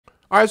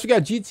All right, so we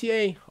got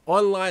GTA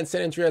Online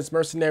San Andreas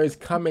Mercenaries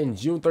coming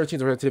June 13th.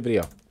 We're going to the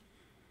video.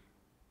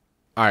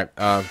 All right.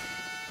 All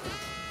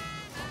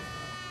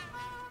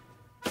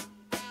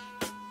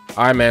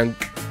right, man.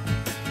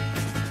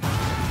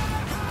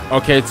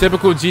 Okay,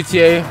 typical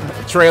GTA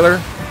trailer.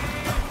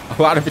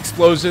 A lot of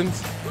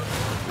explosions.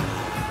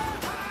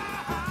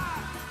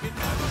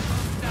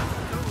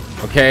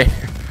 Okay.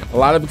 A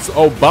lot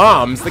of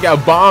bombs. They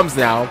got bombs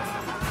now.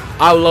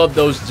 I love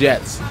those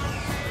jets.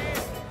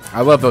 I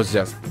love those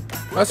jets.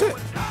 That's it.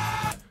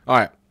 All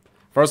right.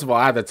 First of all,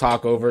 I had to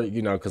talk over,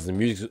 because the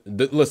music.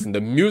 Listen, the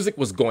music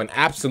was going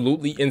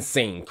absolutely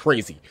insane,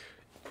 crazy.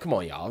 Come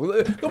on,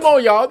 y'all. Come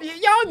on, y'all.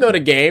 Y'all know the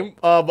game.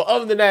 But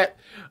other than that,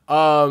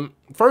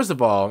 first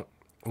of all,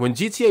 when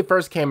GTA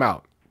first came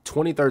out,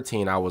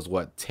 2013, I was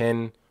what,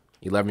 10,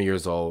 11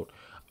 years old.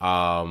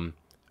 I'll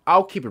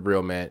keep it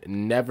real, man.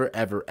 Never,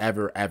 ever,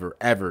 ever, ever,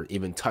 ever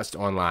even touched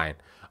online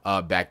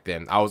back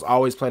then. I was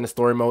always playing the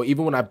story mode.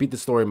 Even when I beat the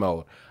story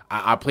mode,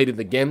 I played it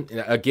again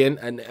and again,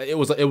 and it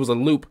was a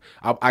loop.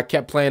 I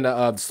kept playing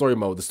the story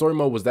mode. The story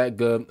mode was that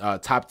good.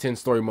 Top 10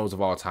 story modes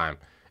of all time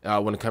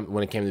when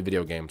it came to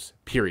video games.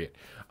 Period.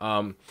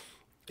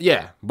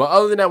 Yeah, but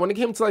other than that, when it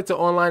came to like the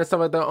online and stuff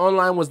like that,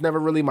 online was never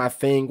really my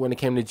thing when it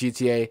came to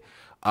GTA.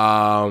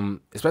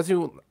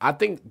 Especially, I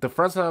think the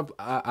first time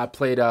I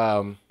played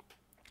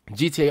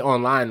GTA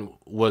Online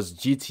was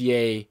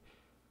GTA.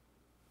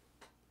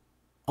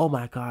 Oh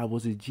my God,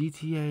 was it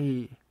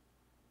GTA?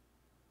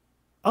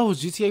 Oh, it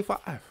was GTA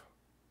 5.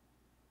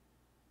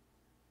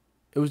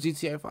 It was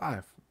GTA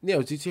 5. Yeah, it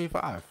was GTA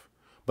 5.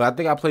 But I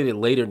think I played it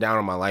later down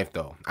in my life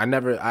though. I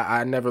never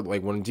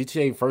like when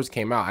GTA first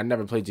came out, I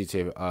never played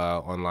GTA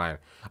Online.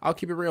 I'll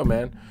keep it real,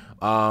 man.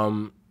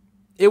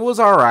 It was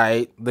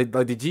alright. Like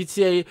the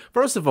GTA,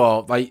 first of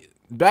all, like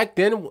back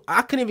then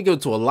I couldn't even go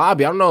to a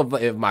lobby. I don't know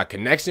if my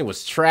connection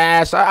was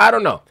trash. I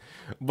don't know.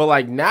 But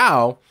like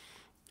now,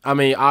 I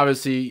mean,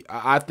 obviously,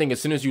 I think as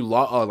soon as you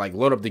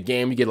load up the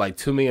game, you get like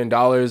 $2 million,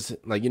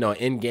 like,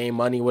 in-game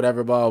money,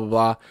 whatever, blah, blah,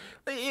 blah.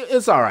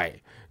 It's all right.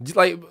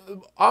 Like,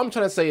 all I'm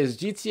trying to say is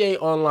GTA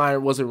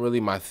Online wasn't really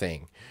my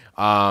thing.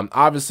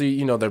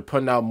 Obviously, they're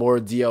putting out more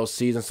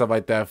DLCs and stuff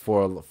like that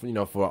for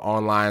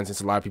online, since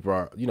a lot of people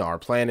are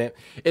playing it.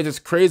 It's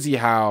just crazy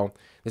how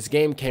this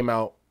game came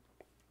out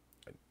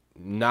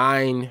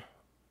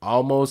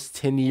almost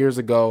 10 years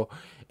ago,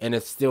 and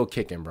it's still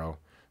kicking, bro.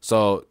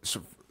 So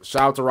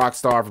shout out to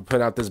Rockstar for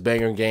putting out this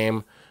banger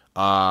game.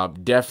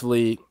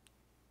 Definitely,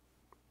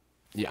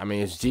 yeah. I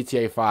mean, it's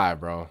GTA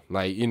 5, bro.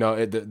 Like,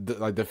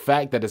 like the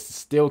fact that it's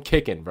still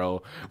kicking,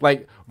 bro.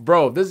 Like,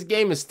 bro, this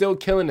game is still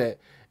killing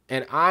it,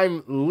 and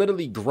I'm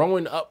literally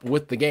growing up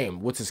with the game,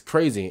 which is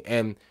crazy.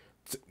 And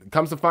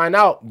comes to find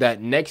out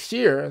that next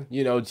year,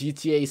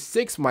 GTA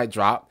 6 might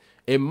drop.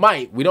 It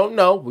might. We don't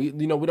know. We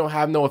don't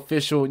have no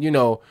official.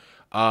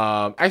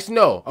 Actually,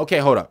 no. Okay,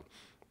 hold up.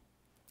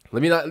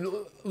 Let me not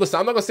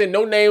listen. I'm not gonna say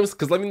no names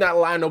because let me not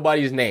lie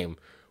nobody's name.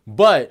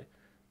 But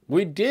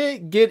we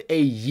did get a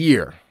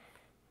year.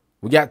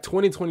 We got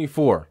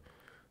 2024.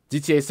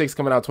 GTA 6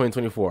 coming out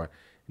 2024.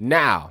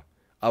 Now,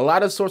 a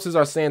lot of sources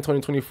are saying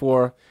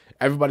 2024.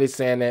 Everybody's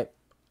saying it.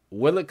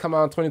 Will it come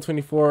out in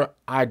 2024?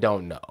 I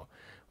don't know.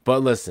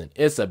 But listen,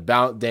 it's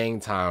about dang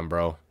time,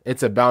 bro.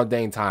 It's about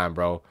dang time,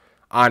 bro.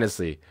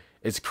 Honestly,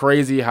 it's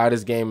crazy how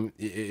this game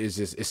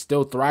is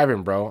still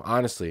thriving, bro.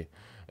 Honestly.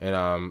 And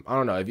I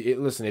don't know. If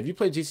you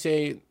play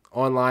GTA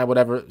Online,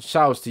 whatever,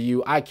 shouts to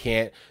you. I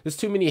can't. There's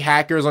too many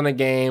hackers on the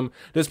game.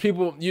 There's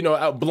people,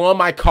 blowing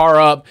my car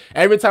up.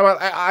 Every time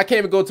I can't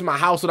even go to my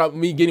house without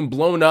me getting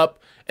blown up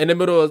in the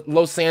middle of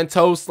Los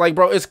Santos. Like,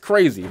 bro, it's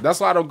crazy. That's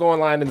why I don't go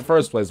online in the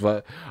first place.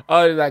 But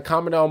other than that,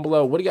 comment down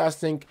below. What do you guys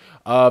think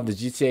of the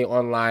GTA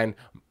Online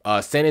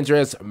San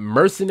Andreas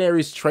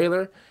Mercenaries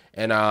trailer?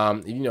 And,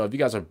 if you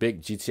guys are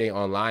big GTA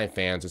Online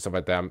fans and stuff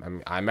like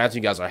that, I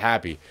imagine you guys are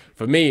happy.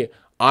 For me,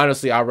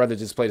 honestly, I'd rather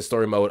just play the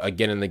story mode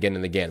again and again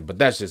and again. But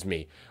that's just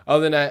me.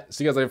 Other than that,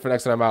 see you guys later for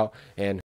next time out. And